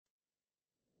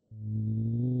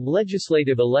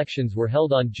Legislative elections were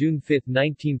held on June 5,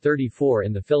 1934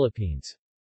 in the Philippines.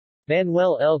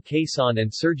 Manuel L. Quezon and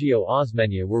Sergio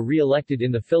Osmeña were re-elected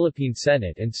in the Philippine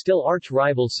Senate and still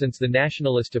arch-rivals since the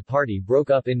Nacionalista Party broke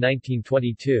up in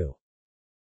 1922.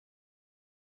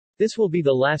 This will be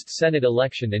the last Senate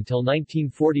election until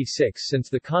 1946 since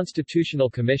the Constitutional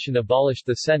Commission abolished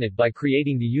the Senate by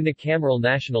creating the unicameral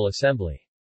National Assembly.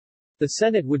 The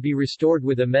Senate would be restored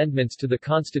with amendments to the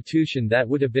Constitution that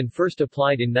would have been first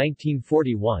applied in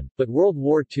 1941, but World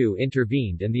War II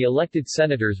intervened and the elected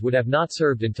senators would have not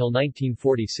served until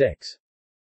 1946.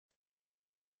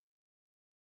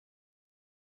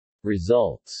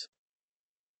 Results.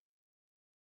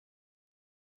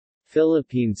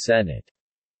 Philippine Senate.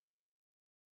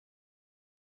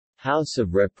 House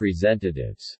of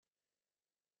Representatives.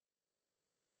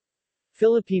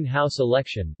 Philippine House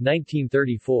election,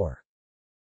 1934.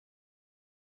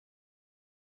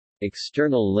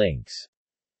 External links.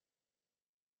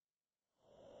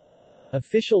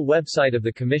 Official website of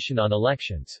the Commission on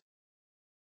Elections.